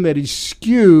 and one that is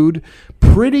skewed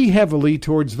pretty heavily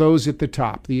towards those at the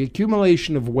top. The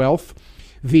accumulation of wealth,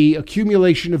 the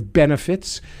accumulation of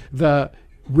benefits, the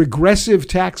regressive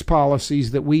tax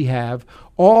policies that we have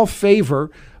all favor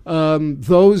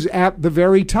those at the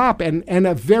very top, and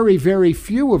a very, very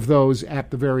few of those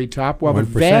at the very top, while 1%. the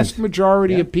vast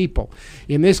majority of people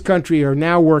in this country are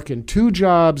now working 2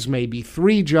 jobs, maybe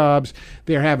 3 jobs.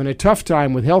 They're having a tough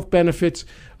time with health benefits.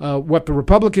 What the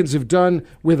Republicans have done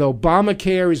with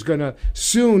Obamacare is going to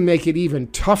soon make it even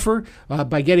tougher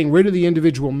by getting rid of the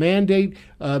individual mandate.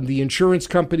 The insurance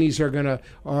companies are going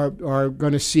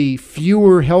to see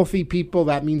fewer healthy people.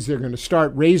 That means they're going to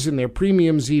start raising their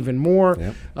premiums even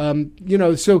more.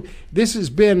 Yep. So this has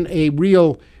been a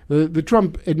real. The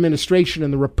Trump administration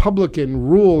and the Republican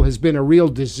rule has been a real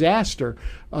disaster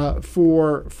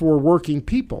for working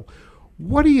people.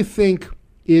 What do you think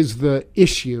is the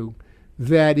issue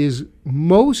that is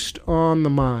most on the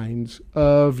minds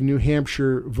of New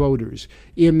Hampshire voters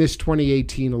in this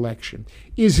 2018 election?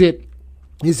 Is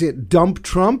it dump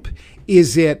Trump?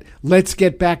 Is it let's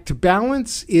get back to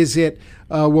balance? Is it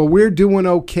well, we're doing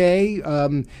okay,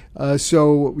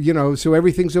 so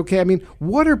everything's okay? I mean,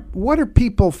 what are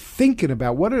people thinking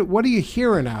about? What are you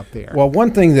hearing out there? Well,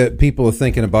 one thing that people are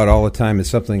thinking about all the time is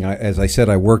something, as I said,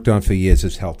 I worked on for years,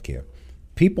 is healthcare.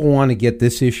 People want to get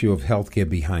this issue of healthcare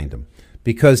behind them,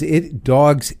 because it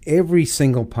dogs every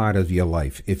single part of your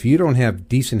life. If you don't have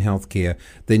decent health care,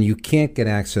 then you can't get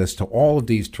access to all of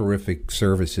these terrific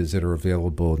services that are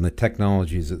available and the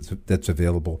technologies that's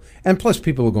available. And plus,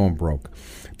 people are going broke.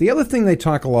 The other thing they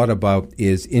talk a lot about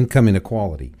is income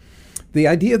inequality. The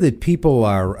idea that people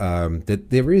are,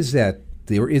 that there is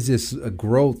this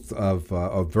growth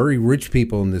of very rich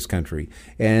people in this country,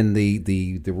 and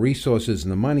the resources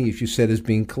and the money, as you said, is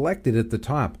being collected at the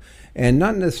top and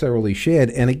not necessarily shared.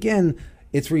 And again,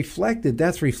 that's reflected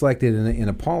in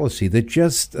a policy that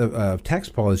just tax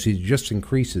policy just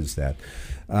increases that.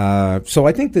 So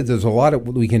I think that there's a lot of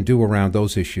what we can do around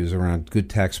those issues, around good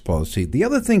tax policy. The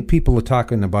other thing people are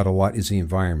talking about a lot is the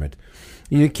environment.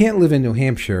 You can't live in New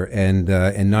Hampshire and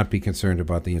not be concerned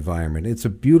about the environment. It's a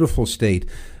beautiful state,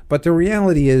 but the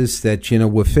reality is that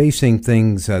we're facing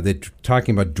things. They're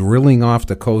talking about drilling off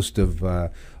the coast of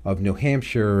New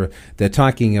Hampshire. They're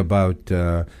talking about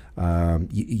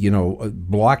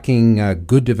blocking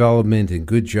good development and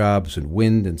good jobs and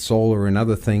wind and solar and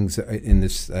other things in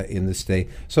this state.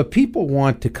 So people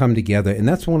want to come together, and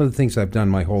that's one of the things I've done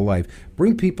my whole life: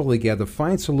 bring people together,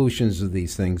 find solutions to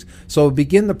these things. So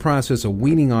begin the process of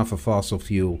weaning off of fossil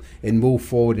fuel and move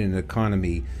forward in an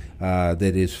economy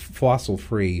that is fossil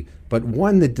free, but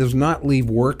one that does not leave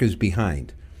workers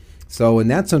behind. So,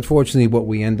 and that's unfortunately what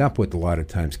we end up with a lot of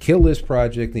times. Kill this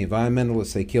project. The environmentalists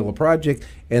say kill a project,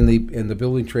 and the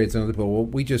building trades and other people.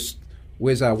 Well,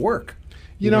 where's our work?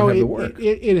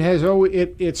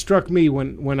 It struck me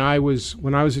when I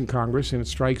was in Congress, and it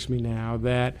strikes me now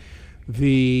that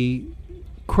the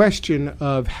question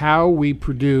of how we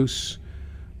produce,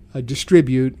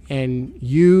 distribute, and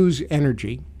use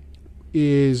energy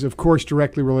is, of course,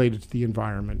 directly related to the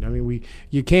environment. I mean,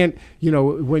 you can't,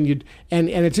 and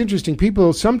it's interesting,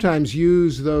 people sometimes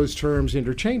use those terms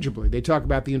interchangeably. They talk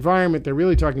about the environment, they're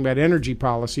really talking about energy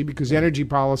policy, because energy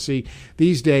policy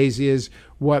these days is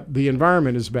what the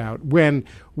environment is about. When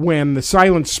The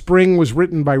Silent Spring was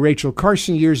written by Rachel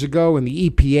Carson years ago and the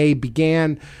EPA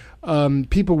began,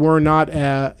 people were not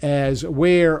as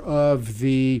aware of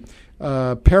the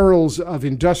perils of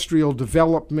industrial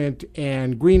development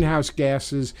and greenhouse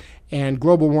gases and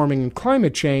global warming and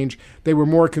climate change. They were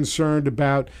more concerned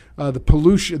about the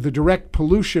pollution, the direct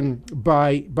pollution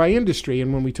by industry.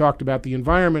 And when we talked about the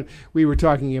environment, we were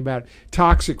talking about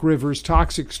toxic rivers,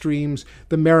 toxic streams.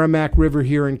 The Merrimack River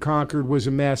here in Concord was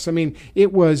a mess. I mean,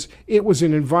 it was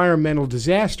an environmental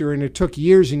disaster, and it took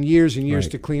years and years and years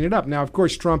to clean it up. Now, of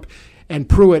course, Trump and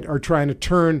Pruitt are trying to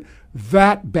turn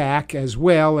that back as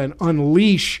well and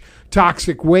unleash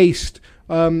toxic waste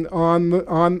on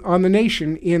the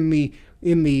nation in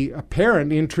the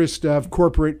apparent interest of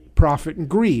corporate profit and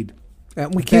greed.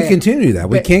 We can't continue that.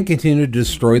 We can't continue to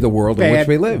destroy the world in which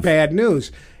we live. Bad news.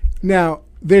 Now,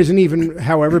 there's an even,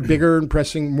 however, bigger and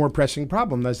more pressing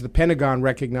problem. As the Pentagon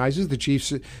recognizes, the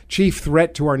chief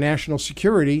threat to our national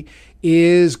security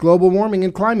is global warming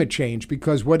and climate change,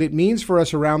 because what it means for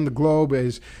us around the globe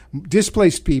is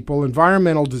displaced people,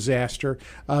 environmental disaster,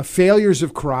 failures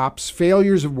of crops,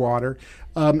 failures of water,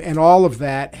 and all of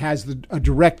that has a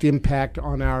direct impact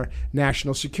on our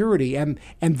national security. And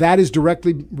that is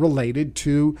directly related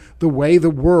to the way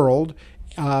the world,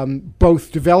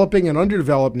 both developing and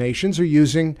underdeveloped nations, are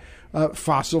using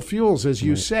fossil fuels, as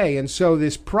you say. And so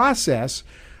this process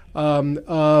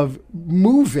of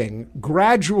moving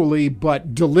gradually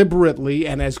but deliberately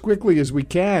and as quickly as we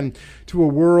can to a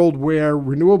world where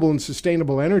renewable and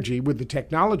sustainable energy, with the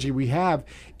technology we have,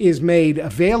 is made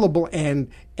available and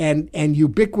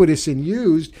ubiquitous and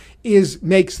used,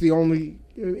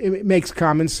 it makes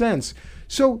common sense.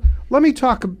 So let me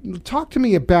talk to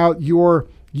me about your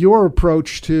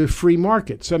approach to free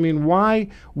markets. I mean, why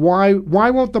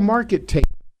won't the market take?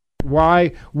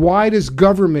 Why does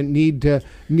government need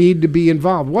to be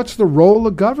involved? What's the role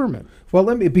of government?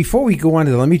 Well, before we go on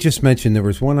to that, let me just mention there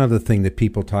was one other thing that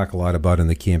people talk a lot about in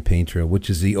the campaign trail, which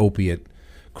is the opiate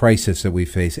crisis that we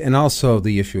face, and also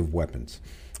the issue of weapons,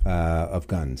 of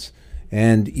guns.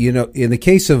 And, in the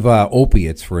case of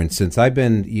opiates, for instance, I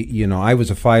was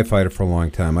a firefighter for a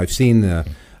long time. I've seen the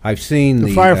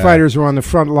firefighters are on the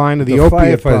front line of the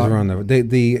opiate firefighters are on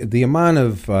the amount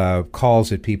of calls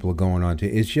that people are going on to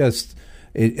is just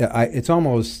it's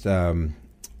almost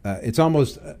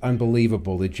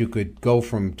unbelievable that you could go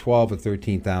from 12 or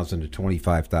 13,000 to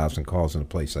 25,000 calls in a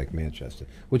place like Manchester,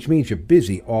 which means you're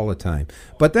busy all the time.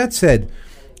 But that said,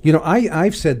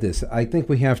 I've said this. I think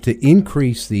we have to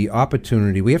increase the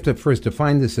opportunity. We have to first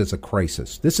define this as a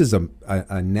crisis. This is a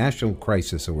national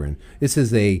crisis that we're in. This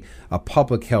is a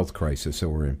public health crisis that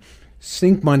we're in.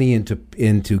 Sink money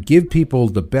into give people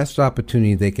the best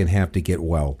opportunity they can have to get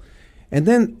well, and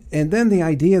then the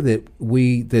idea that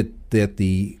that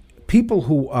the people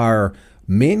who are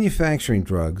manufacturing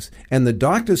drugs and the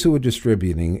doctors who are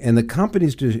distributing and the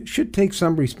companies should take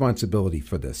some responsibility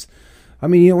for this. I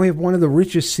mean, we have one of the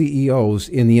richest CEOs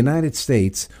in the United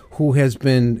States who has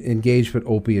been engaged with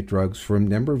opiate drugs for a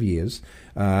number of years.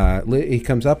 He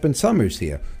comes up in Summers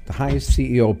here, the highest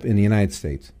CEO in the United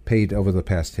States, paid over the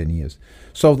past 10 years.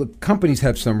 So the companies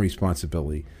have some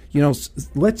responsibility.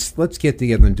 Let's get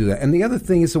together and do that. And the other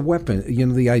thing is a weapon,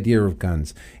 the idea of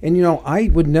guns. And, I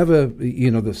would never,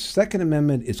 the Second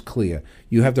Amendment is clear.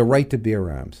 You have the right to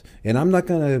bear arms. And I'm not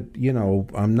going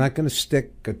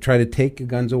to, try to take your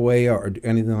guns away or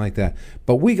anything like that.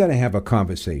 But we got to have a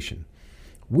conversation.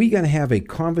 We got to have a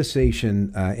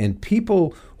conversation, and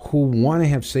people who want to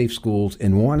have safe schools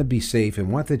and want to be safe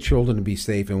and want their children to be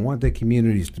safe and want their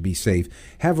communities to be safe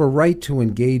have a right to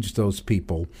engage those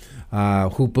people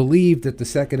who believe that the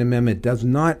Second Amendment does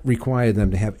not require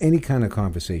them to have any kind of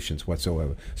conversations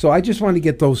whatsoever. So I just want to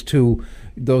get those two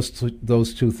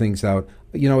things out.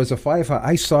 As a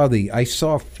firefighter, I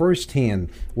saw firsthand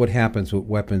what happens with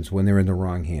weapons when they're in the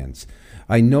wrong hands.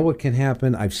 I know it can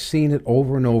happen. I've seen it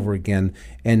over and over again,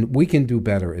 and we can do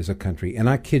better as a country. And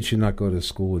our kids should not go to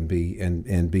school and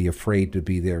be afraid to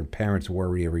be there. And parents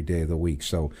worry every day of the week.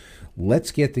 So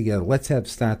let's get together. Let's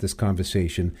start this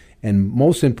conversation. And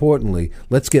most importantly,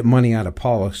 let's get money out of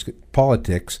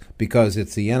politics, because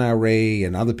it's the NRA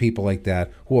and other people like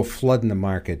that who are flooding the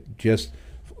market just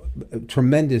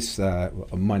tremendous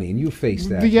money, and you face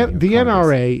that. The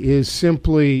NRA is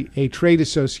simply a trade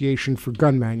association for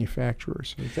gun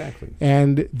manufacturers. Exactly.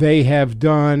 And they have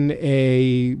done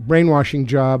a brainwashing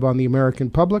job on the American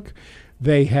public.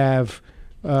 They have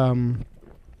I'd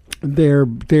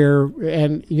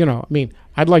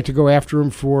like to go after them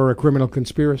for a criminal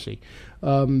conspiracy,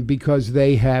 because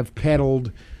they have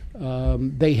peddled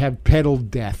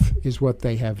death is what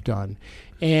they have done.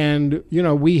 And,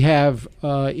 we have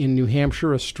in New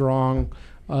Hampshire a strong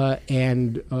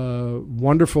and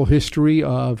wonderful history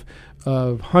of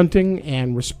hunting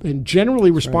and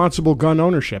generally responsible gun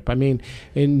ownership. I mean,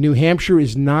 New Hampshire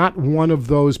is not one of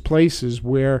those places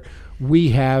where we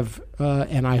have,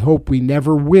 and I hope we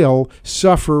never will,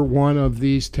 suffer one of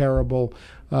these terrible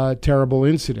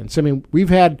incidents. I mean, we've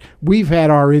had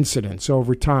our incidents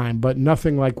over time, but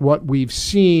nothing like what we've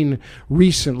seen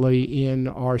recently in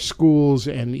our schools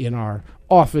and in our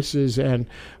offices and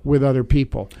with other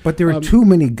people. But there are too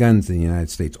many guns in the United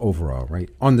States overall,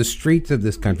 right? On the streets of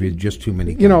this country, just too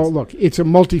many guns. Look, it's a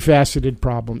multifaceted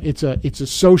problem. It's a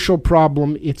social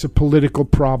problem. It's a political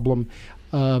problem.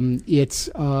 It's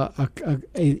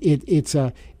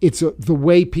the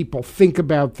way people think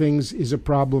about things is a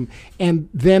problem, and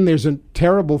then there's a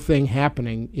terrible thing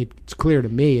happening. It's clear to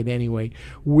me, at any rate,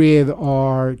 with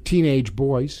our teenage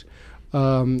boys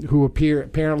who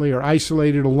apparently are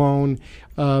isolated, alone,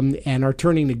 and are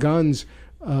turning to guns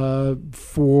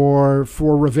for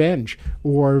revenge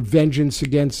or vengeance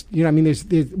against.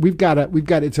 We've got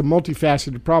it's a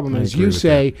multifaceted problem. As you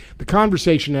say, the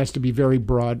conversation has to be very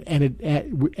broad,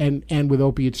 and with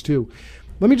opiates too.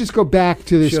 Let me just go back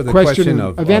to this question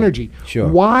of energy. Sure.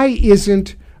 Why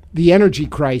isn't the energy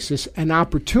crisis an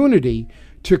opportunity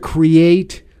to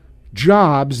create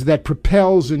jobs that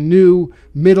propels a new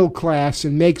middle class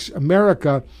and makes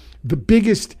America the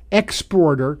biggest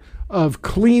exporter of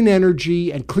clean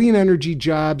energy and clean energy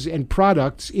jobs and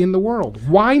products in the world.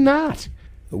 Why not?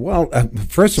 Well,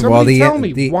 first of Somebody all, tell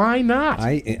me, why not?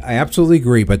 I absolutely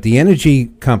agree, but the energy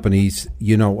companies,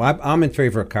 I'm in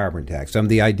favor of carbon tax. I'm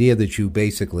the idea that you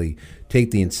basically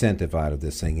take the incentive out of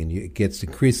this thing, and it gets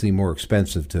increasingly more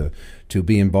expensive to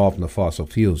be involved in the fossil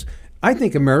fuels. I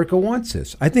think America wants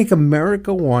this. I think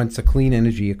America wants a clean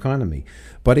energy economy.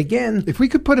 But again, if we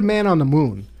could put a man on the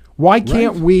moon, why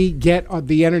can't we get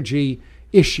the energy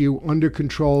issue under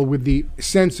control with the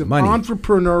sense of money,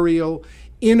 entrepreneurial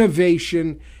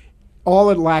innovation? All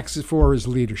it lacks for is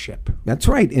leadership. That's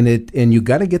right, and you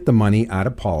got to get the money out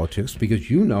of politics, because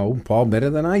Paul, better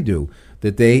than I do,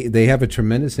 that they have a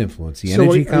tremendous influence. The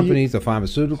energy companies, the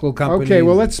pharmaceutical companies. Okay,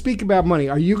 well, let's speak about money.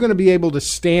 Are you going to be able to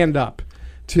stand up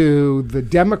to the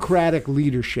Democratic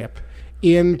leadership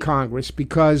in Congress?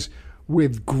 Because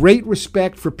with great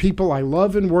respect for people I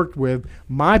love and worked with,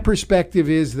 my perspective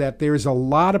is that there's a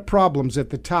lot of problems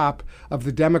at the top of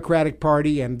the Democratic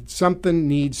Party, and something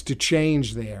needs to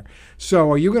change there.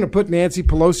 So are you going to put Nancy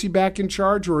Pelosi back in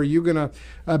charge, or are you going to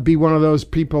be one of those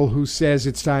people who says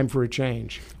it's time for a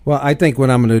change? Well, I think what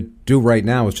I'm going to do right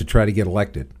now is to try to get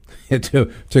elected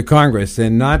to Congress,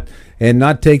 and not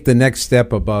take the next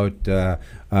step about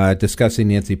discussing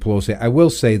Nancy Pelosi. I will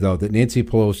say, though, that Nancy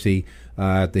Pelosi,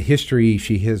 the history,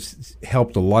 she has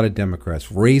helped a lot of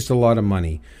Democrats, raised a lot of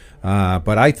money.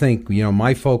 But I think,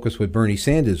 my focus with Bernie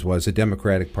Sanders was the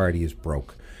Democratic Party is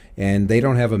broke. And they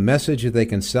don't have a message that they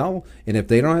can sell. And if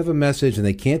they don't have a message and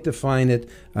they can't define it,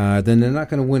 then they're not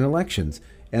going to win elections.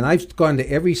 And I've gone to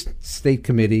every state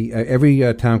committee,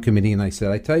 every town committee, and I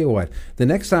said, I tell you what, the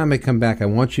next time I come back, I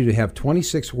want you to have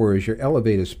 26 words, your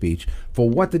elevator speech, for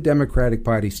what the Democratic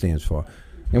Party stands for.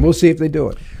 And we'll see if they do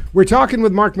it. We're talking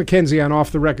with Mark McKenzie on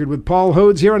Off the Record with Paul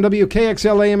Hodes here on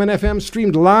WKXL AM and FM,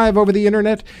 streamed live over the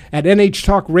internet at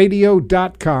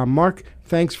nhtalkradio.com. Mark,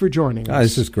 thanks for joining us.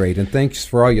 This is great, and thanks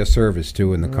for all your service,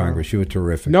 too, in the Congress. You were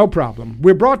terrific. No problem.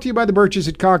 We're brought to you by the Birches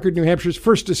at Concord, New Hampshire's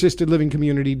first assisted living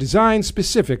community, designed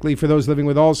specifically for those living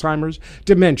with Alzheimer's,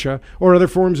 dementia, or other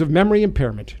forms of memory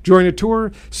impairment. Join a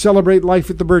tour, celebrate life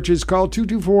at the Birches. Call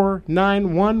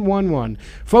 224-9111.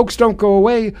 Folks, don't go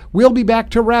away. We'll be back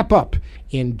to wrap up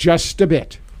in just a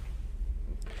bit.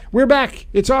 We're back.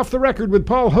 It's Off the Record with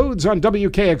Paul Hodes on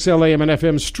WKXL AM and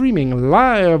FM, streaming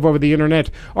live over the internet,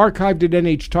 archived at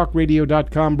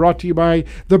nhtalkradio.com, brought to you by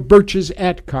the Birches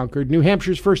at Concord, New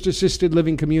Hampshire's first assisted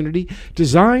living community,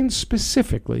 designed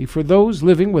specifically for those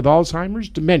living with Alzheimer's,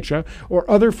 dementia, or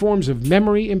other forms of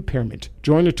memory impairment.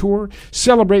 Join a tour,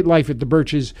 celebrate life at the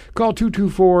Birches. Call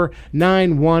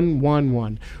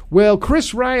 224-9111. Well,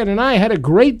 Chris Ryan and I had a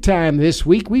great time this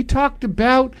week. We talked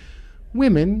about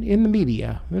women in the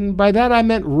media. And by that I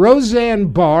meant Roseanne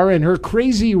Barr and her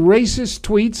crazy racist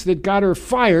tweets that got her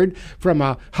fired from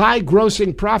a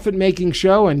high-grossing, profit-making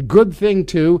show and Good Thing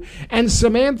Too, and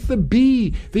Samantha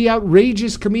Bee, the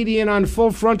outrageous comedian on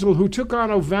Full Frontal who took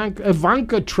on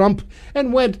Ivanka Trump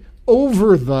and went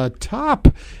over the top,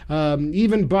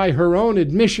 even by her own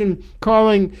admission,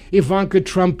 calling Ivanka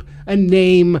Trump a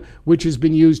name which has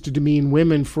been used to demean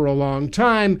women for a long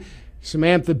time.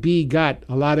 Samantha Bee got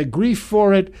a lot of grief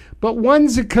for it, but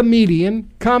one's a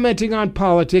comedian commenting on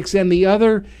politics, and the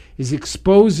other is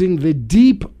exposing the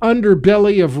deep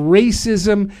underbelly of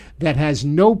racism that has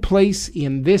no place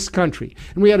in this country.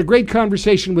 And we had a great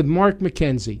conversation with Mark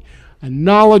McKenzie, a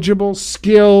knowledgeable,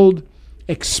 skilled,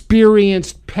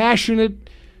 experienced, passionate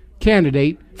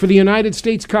candidate for the United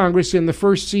States Congress in the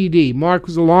first CD. Mark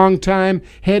was a long-time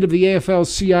head of the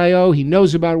AFL-CIO. He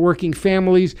knows about working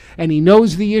families, and he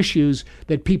knows the issues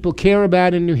that people care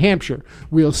about in New Hampshire.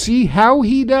 We'll see how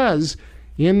he does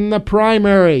in the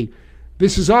primary.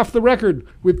 This is Off the Record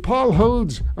with Paul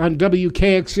Hodes on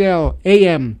WKXL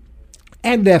AM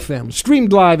and FM,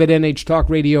 streamed live at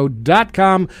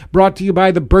nhtalkradio.com, brought to you by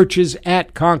the Birches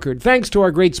at Concord. Thanks to our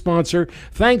great sponsor.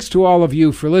 Thanks to all of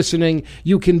you for listening.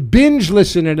 You can binge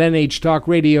listen at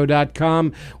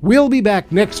nhtalkradio.com. We'll be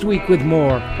back next week with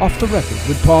more Off the Record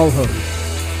with Paul Hodes.